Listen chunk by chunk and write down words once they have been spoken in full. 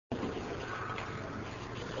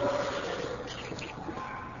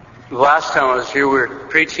The last time I was here, we were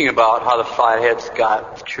preaching about how the Flatheads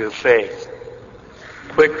got the true faith.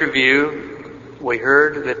 Quick review, we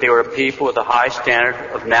heard that they were a people with a high standard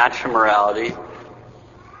of natural morality,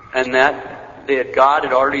 and that God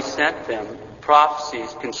had already sent them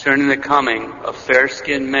prophecies concerning the coming of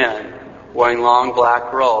fair-skinned men wearing long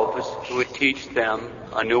black robes who would teach them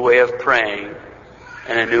a new way of praying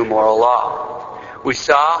and a new moral law. We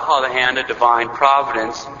saw how the hand of divine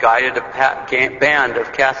providence guided a band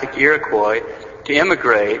of Catholic Iroquois to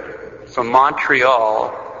immigrate from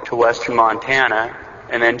Montreal to western Montana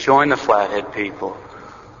and then join the Flathead people.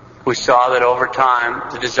 We saw that over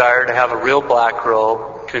time, the desire to have a real black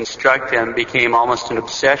robe to instruct them became almost an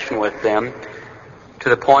obsession with them, to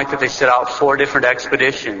the point that they set out 4 different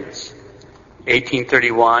expeditions: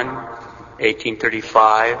 1831,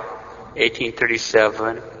 1835,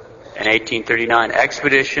 1837, and 1839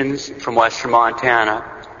 expeditions from western Montana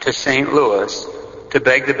to St. Louis to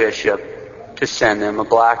beg the bishop to send them a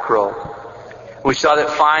black robe. We saw that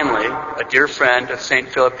finally, a dear friend of St.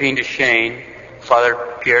 Philippine de Cheyne,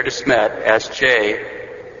 Father Pierre de Smet,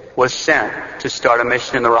 S.J., was sent to start a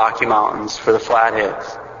mission in the Rocky Mountains for the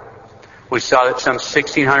Flatheads. We saw that some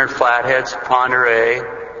 1,600 Flatheads, Pend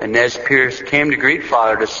Oreille, and Nez Perce came to greet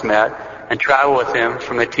Father de Smet and travel with him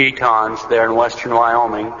from the Tetons there in western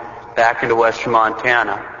Wyoming back into western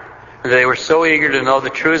Montana. They were so eager to know the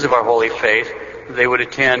truths of our holy faith that they would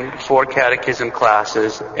attend 4 catechism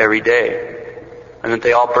classes every day, and that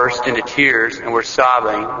they all burst into tears and were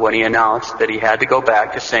sobbing when he announced that he had to go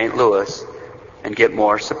back to St. Louis and get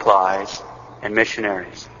more supplies and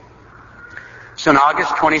missionaries. So on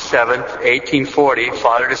August 27th, 1840,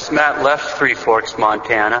 Father de Smet left Three Forks,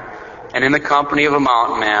 Montana, and in the company of a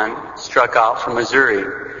mountain man struck out for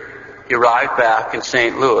Missouri. He arrived back in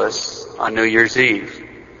St. Louis on New Year's Eve.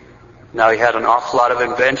 Now, he had an awful lot of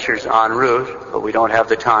adventures en route, but we don't have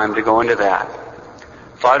the time to go into that.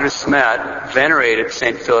 Father de Smet venerated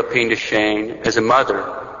St. Philippine de Cheyne as a mother.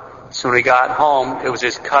 So when he got home, it was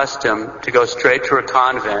his custom to go straight to her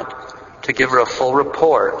convent to give her a full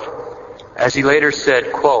report. As he later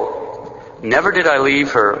said, quote, "Never did I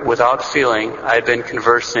leave her without feeling I had been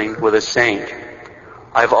conversing with a saint.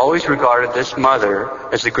 I've always regarded this mother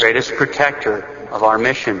as the greatest protector of our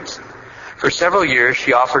missions. For several years,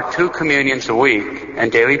 she offered 2 communions a week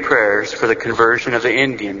and daily prayers for the conversion of the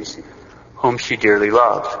Indians, whom she dearly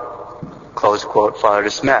loved." Close quote, Father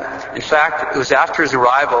de Smet. In fact, it was after his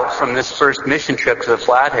arrival from this first mission trip to the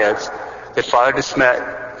Flatheads that Father de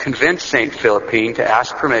Smet convinced St. Philippine to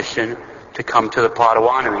ask permission to come to the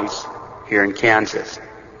Potawatomis here in Kansas.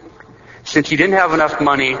 Since he didn't have enough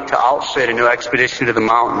money to outfit a new expedition to the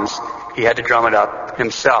mountains, he had to drum it up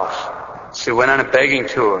himself. So he went on a begging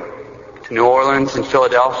tour to New Orleans and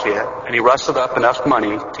Philadelphia, and he rustled up enough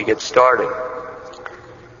money to get started.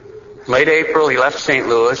 In late April, he left St.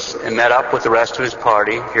 Louis and met up with the rest of his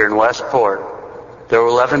party here in Westport. There were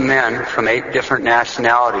 11 men from 8 different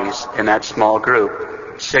nationalities in that small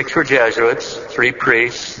group. 6 were Jesuits, 3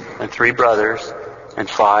 priests, and 3 brothers, and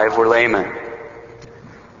 5 were laymen.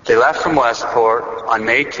 They left from Westport on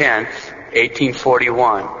May 10th,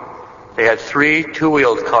 1841. They had 3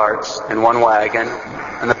 2-wheeled carts and 1 wagon,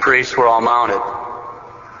 and the priests were all mounted.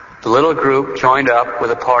 The little group joined up with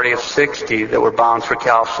a party of 60 that were bound for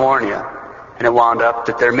California, and it wound up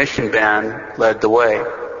that their mission band led the way.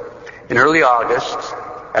 In early August,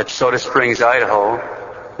 at Soda Springs, Idaho,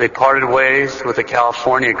 they parted ways with the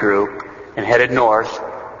California group and headed north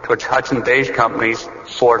towards Hudson Bay Company's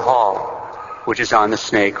Fort Hall, which is on the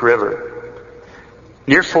Snake River.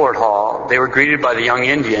 Near Fort Hall, they were greeted by the young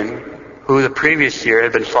Indian who the previous year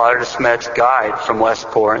had been Father de Smet's guide from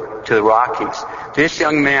Westport to the Rockies. This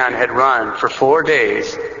young man had run for 4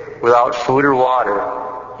 days without food or water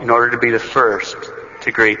in order to be the first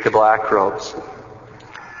to greet the black robes.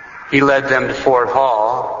 He led them to Fort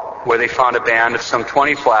Hall, where they found a band of some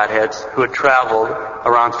 20 Flatheads who had traveled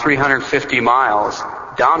around 350 miles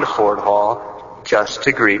down to Fort Hall just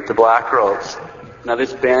to greet the black robes. Now,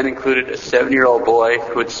 this band included a 7-year-old boy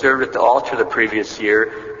who had served at the altar the previous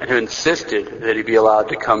year and who insisted that he be allowed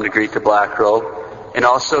to come to greet the black robe, and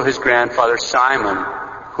also his grandfather Simon,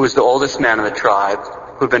 who was the oldest man of the tribe,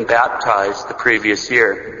 who had been baptized the previous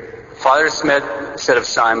year. Father Smith said of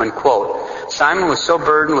Simon, quote, "Simon was so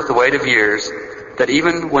burdened with the weight of years that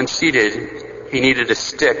even when seated, he needed a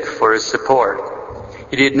stick for his support.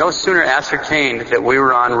 He had no sooner ascertained that we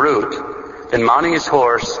were en route than mounting his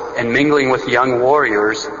horse and mingling with young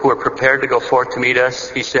warriors who were prepared to go forth to meet us,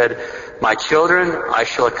 he said, 'My children, I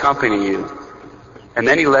shall accompany you.' And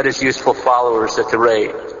then he led his useful followers at the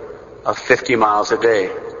rate of 50 miles a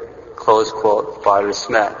day." Close quote, Father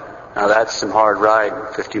Smet. Now that's some hard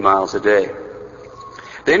ride, 50 miles a day.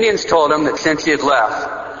 The Indians told him that since he had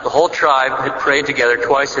left, the whole tribe had prayed together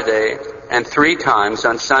twice a day and 3 times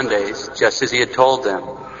on Sundays, just as he had told them.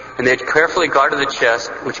 And they had carefully guarded the chest,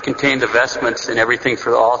 which contained the vestments and everything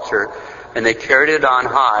for the altar, and they carried it on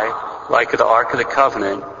high, like the Ark of the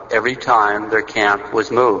Covenant, every time their camp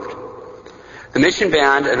was moved. The mission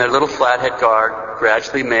band and their little flathead guard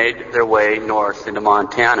gradually made their way north into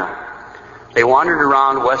Montana. They wandered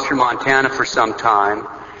around western Montana for some time,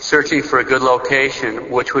 searching for a good location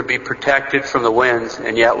which would be protected from the winds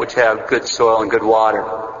and yet which have good soil and good water.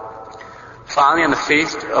 Finally, on the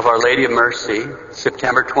Feast of Our Lady of Mercy,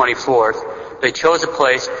 September 24th, they chose a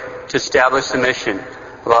place to establish the mission,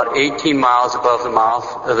 about 18 miles above the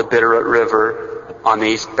mouth of the Bitterroot River on the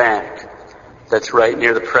east bank. That's right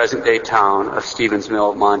near the present-day town of Stevens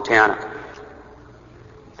Mill, Montana.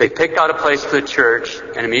 They picked out a place for the church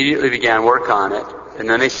and immediately began work on it. And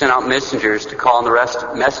then they sent out messengers to call in the rest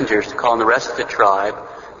of the tribe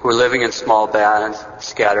who were living in small bands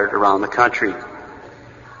scattered around the country.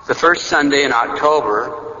 The first Sunday in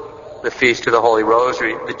October, the Feast of the Holy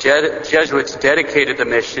Rosary, the Jesuits dedicated the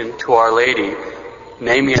mission to Our Lady,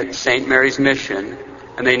 naming it St. Mary's Mission,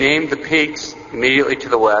 and they named the peaks immediately to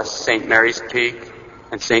the west St. Mary's Peak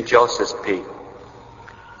and St. Joseph's Peak.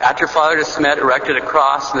 After Father de Smet erected a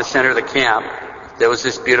cross in the center of the camp, there was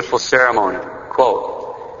this beautiful ceremony.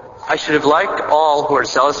 Quote, "I should have liked all who are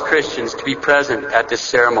zealous Christians to be present at this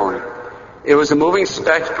ceremony. It was a moving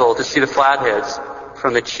spectacle to see the Flatheads,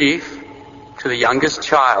 from the chief to the youngest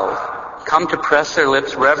child, come to press their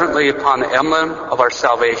lips reverently upon the emblem of our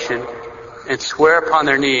salvation and swear upon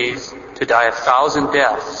their knees to die 1,000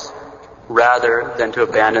 deaths rather than to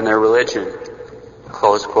abandon their religion."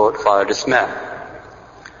 Close quote, Father de Smet.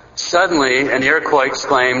 Suddenly, an Iroquois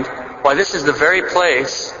exclaimed, "Why, this is the very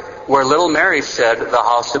place where little Mary said the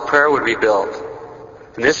house of prayer would be built."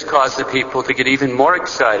 And this caused the people to get even more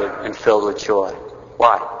excited and filled with joy.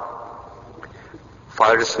 Why?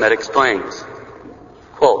 Father de Smet explains,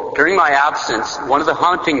 quote, "During my absence, one of the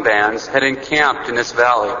hunting bands had encamped in this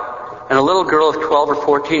valley, and a little girl of 12 or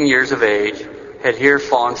 14 years of age had here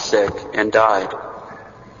fallen sick and died.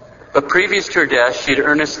 But previous to her death, she had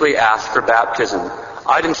earnestly asked for baptism.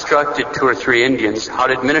 I'd instructed 2 or 3 Indians how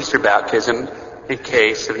to administer baptism in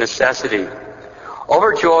case of necessity.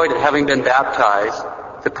 Overjoyed at having been baptized,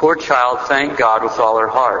 the poor child thanked God with all her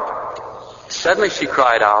heart. Suddenly she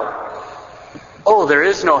cried out, 'Oh, there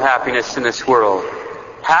is no happiness in this world.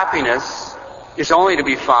 Happiness is only to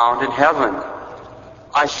be found in heaven.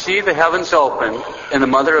 I see the heavens open and the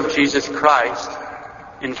Mother of Jesus Christ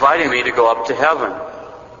inviting me to go up to heaven.'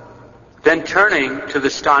 Then turning to the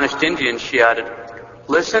astonished Indians, she added,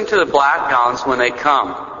 'Listen to the Blackgowns when they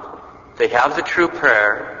come. They have the true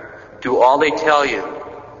prayer. Do all they tell you.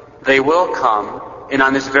 They will come, and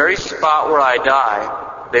on this very spot where I die,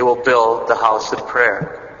 they will build the house of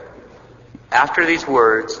prayer.' After these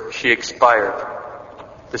words, she expired.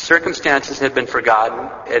 The circumstances had been forgotten,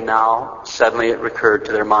 and now suddenly it recurred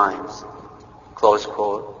to their minds." Close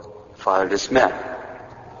quote, Father de Smet.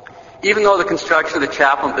 Even though the construction of the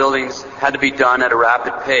chapel and buildings had to be done at a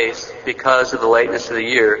rapid pace because of the lateness of the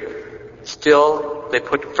year, still they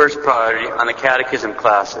put first priority on the catechism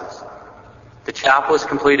classes. The chapel was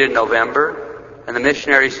completed in November, and the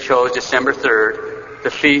missionaries chose December 3rd, the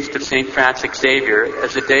feast of St. Francis Xavier,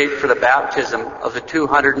 as the date for the baptism of the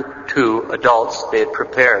 202 adults they had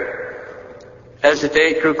prepared. As the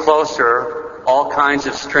date grew closer, all kinds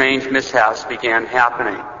of strange mishaps began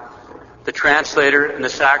happening. The translator and the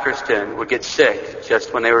sacristan would get sick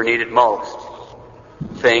just when they were needed most.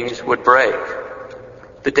 Things would break.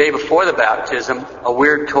 The day before the baptism, a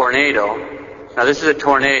weird tornado, now this is a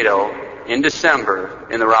tornado in December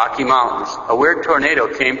in the Rocky Mountains, a weird tornado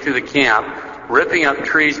came through the camp, ripping up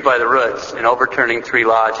trees by the roots and overturning 3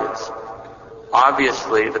 lodges.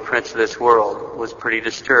 Obviously, the prince of this world was pretty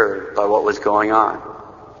disturbed by what was going on.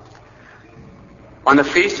 On the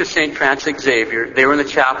feast of St. Francis Xavier, they were in the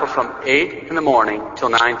chapel from 8 in the morning till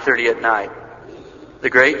 9:30 at night. The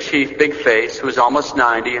great chief Big Face, who was almost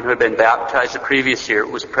 90 and who had been baptized the previous year,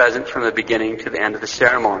 was present from the beginning to the end of the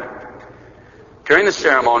ceremony. During the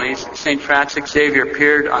ceremonies, St. Francis Xavier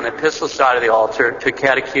appeared on the epistle side of the altar to a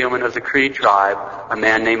catechumen of the Cree tribe, a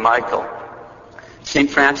man named Michael. St.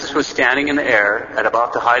 Francis was standing in the air at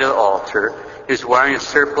about the height of the altar. He was wearing a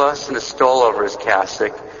surplice and a stole over his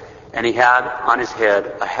cassock, and he had on his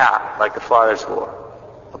head a hat like the fathers wore,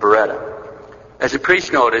 a biretta. As the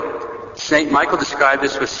priest noted, St. Michael described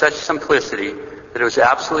this with such simplicity that it was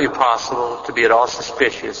absolutely impossible to be at all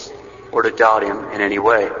suspicious or to doubt him in any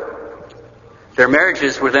way. Their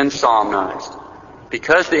marriages were then solemnized.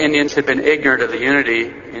 Because the Indians had been ignorant of the unity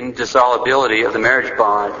and indissolubility of the marriage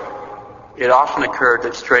bond, it often occurred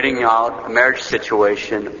that straightening out a marriage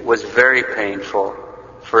situation was very painful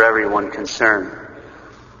for everyone concerned.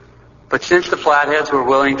 But since the Flatheads were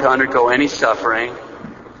willing to undergo any suffering,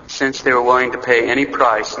 since they were willing to pay any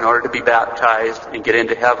price in order to be baptized and get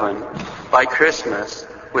into heaven, by Christmas,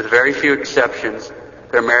 with very few exceptions,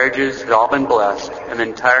 their marriages had all been blessed, and the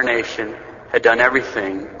entire nation had done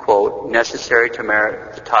everything, quote, necessary to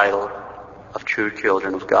merit the title of true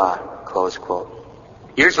children of God, close quote.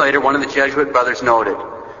 Years later, one of the Jesuit brothers noted,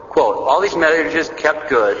 quote, all these marriages kept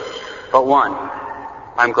good, but one.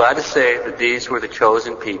 I'm glad to say that these were the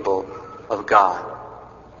chosen people of God,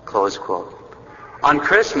 close quote. On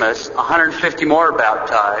Christmas, 150 more were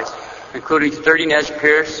baptized, including 30 Nez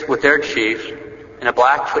Perce with their chief and a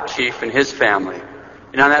Blackfoot chief and his family.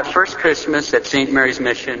 And on that first Christmas at St. Mary's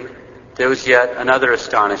Mission, there was yet another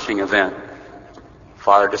astonishing event.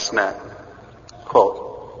 Father De Smet,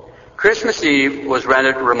 quote, Christmas Eve was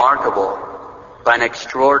rendered remarkable by an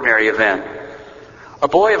extraordinary event. A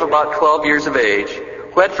boy of about 12 years of age,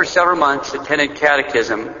 who had for several months attended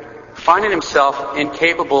catechism, finding himself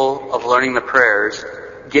incapable of learning the prayers,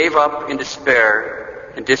 gave up in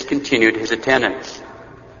despair and discontinued his attendance.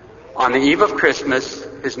 On the eve of Christmas,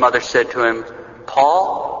 his mother said to him,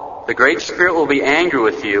 Paul, the Great Spirit will be angry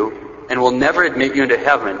with you and will never admit you into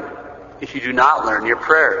heaven if you do not learn your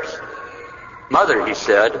prayers. Mother, he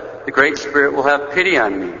said, the Great Spirit will have pity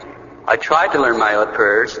on me. I tried to learn my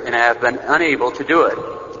prayers and I have been unable to do it.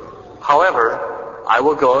 However, I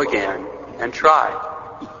will go again and try.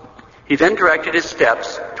 He then directed his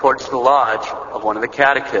steps towards the lodge of one of the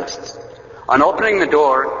catechists. On opening the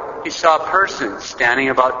door, he saw a person standing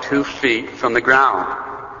about 2 feet from the ground,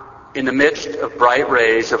 in the midst of bright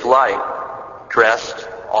rays of light, dressed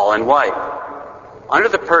all in white. Under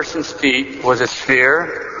the person's feet was a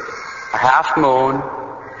sphere, a half moon,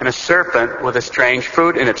 and a serpent with a strange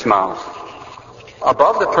fruit in its mouth.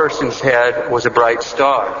 Above the person's head was a bright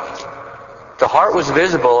star. The heart was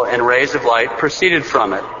visible, and rays of light proceeded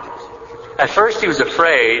from it. At first he was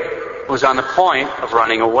afraid, was on the point of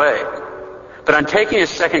running away. But on taking a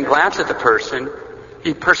second glance at the person,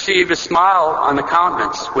 he perceived a smile on the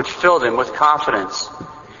countenance, which filled him with confidence.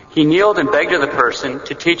 He kneeled and begged of the person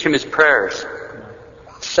to teach him his prayers.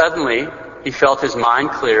 Suddenly, he felt his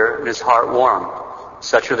mind clear and his heart warm.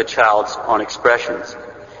 Such are the child's own expressions.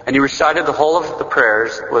 And he recited the whole of the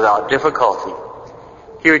prayers without difficulty.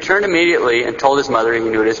 He returned immediately and told his mother he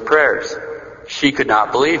knew his prayers. She could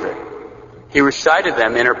not believe it. He recited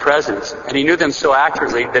them in her presence, and he knew them so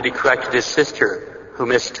accurately that he corrected his sister, who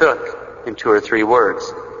mistook in 2 or 3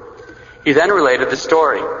 words. He then related the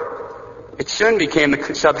story. It soon became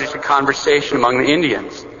the subject of conversation among the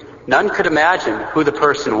Indians. None could imagine who the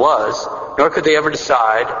person was, nor could they ever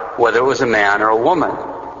decide whether it was a man or a woman.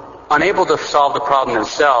 Unable to solve the problem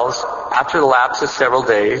themselves, after the lapse of several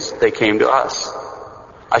days, they came to us.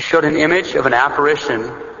 I showed an image of an apparition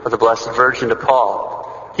of the Blessed Virgin to Paul.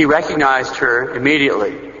 He recognized her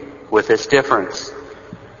immediately, with this difference,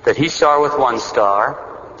 that he saw her with one star,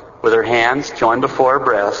 with her hands joined before her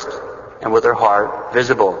breast, and with her heart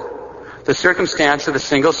visible. The circumstance of the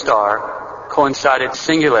single star coincided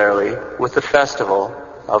singularly with the festival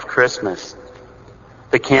of Christmas.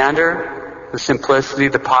 The candor, the simplicity,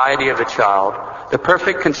 the piety of the child, the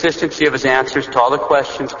perfect consistency of his answers to all the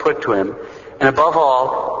questions put to him, and above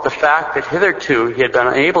all, the fact that hitherto he had been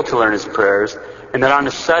unable to learn his prayers, and that on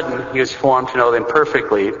a sudden he was formed to know them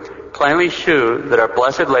perfectly, plainly shewed that our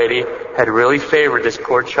Blessed Lady had really favored this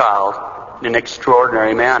poor child in an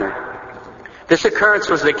extraordinary manner. This occurrence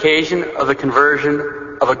was the occasion of the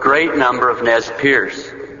conversion of a great number of Nez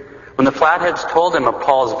Perce. When the Flatheads told them of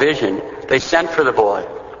Paul's vision, they sent for the boy,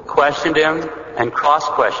 questioned him, and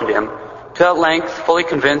cross-questioned him, till at length, fully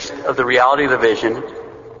convinced of the reality of the vision,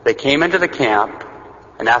 they came into the camp,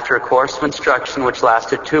 and after a course of instruction which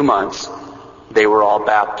lasted 2 months, they were all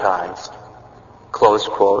baptized. Close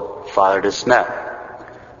quote, Father De Smet.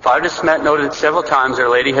 Father De Smet noted that several times Our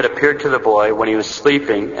Lady had appeared to the boy when he was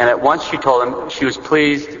sleeping, and at once she told him she was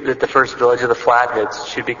pleased that the first village of the Flatheads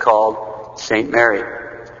should be called St. Mary.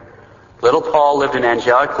 Little Paul lived an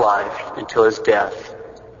angelic life until his death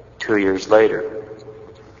 2 years later.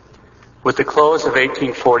 With the close of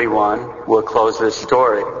 1841, we'll close this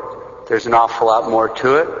story. There's an awful lot more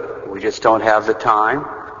to it. We just don't have the time.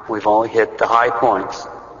 We've only hit the high points.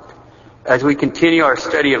 As we continue our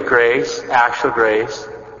study of grace, actual grace,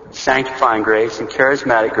 sanctifying grace, and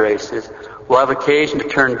charismatic graces, we'll have occasion to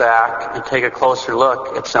turn back and take a closer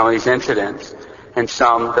look at some of these incidents, and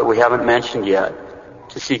some that we haven't mentioned yet,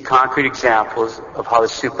 to see concrete examples of how the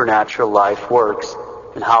supernatural life works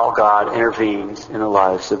and how God intervenes in the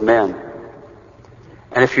lives of men.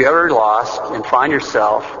 And if you're ever lost and find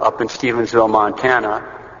yourself up in Stevensville,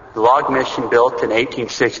 Montana, the log mission built in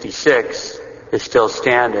 1866 is still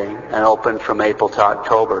standing and open from April to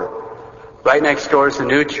October. Right next door is the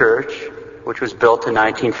new church, which was built in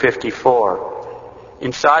 1954.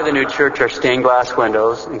 Inside the new church are stained glass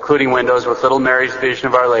windows, including windows with Little Mary's vision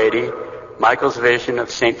of Our Lady, Michael's vision of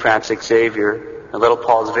St. Francis Xavier, and Little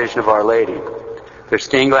Paul's vision of Our Lady. They're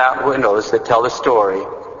stained glass windows that tell the story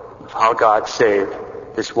of how God saved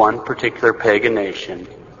this one particular pagan nation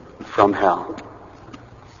from hell.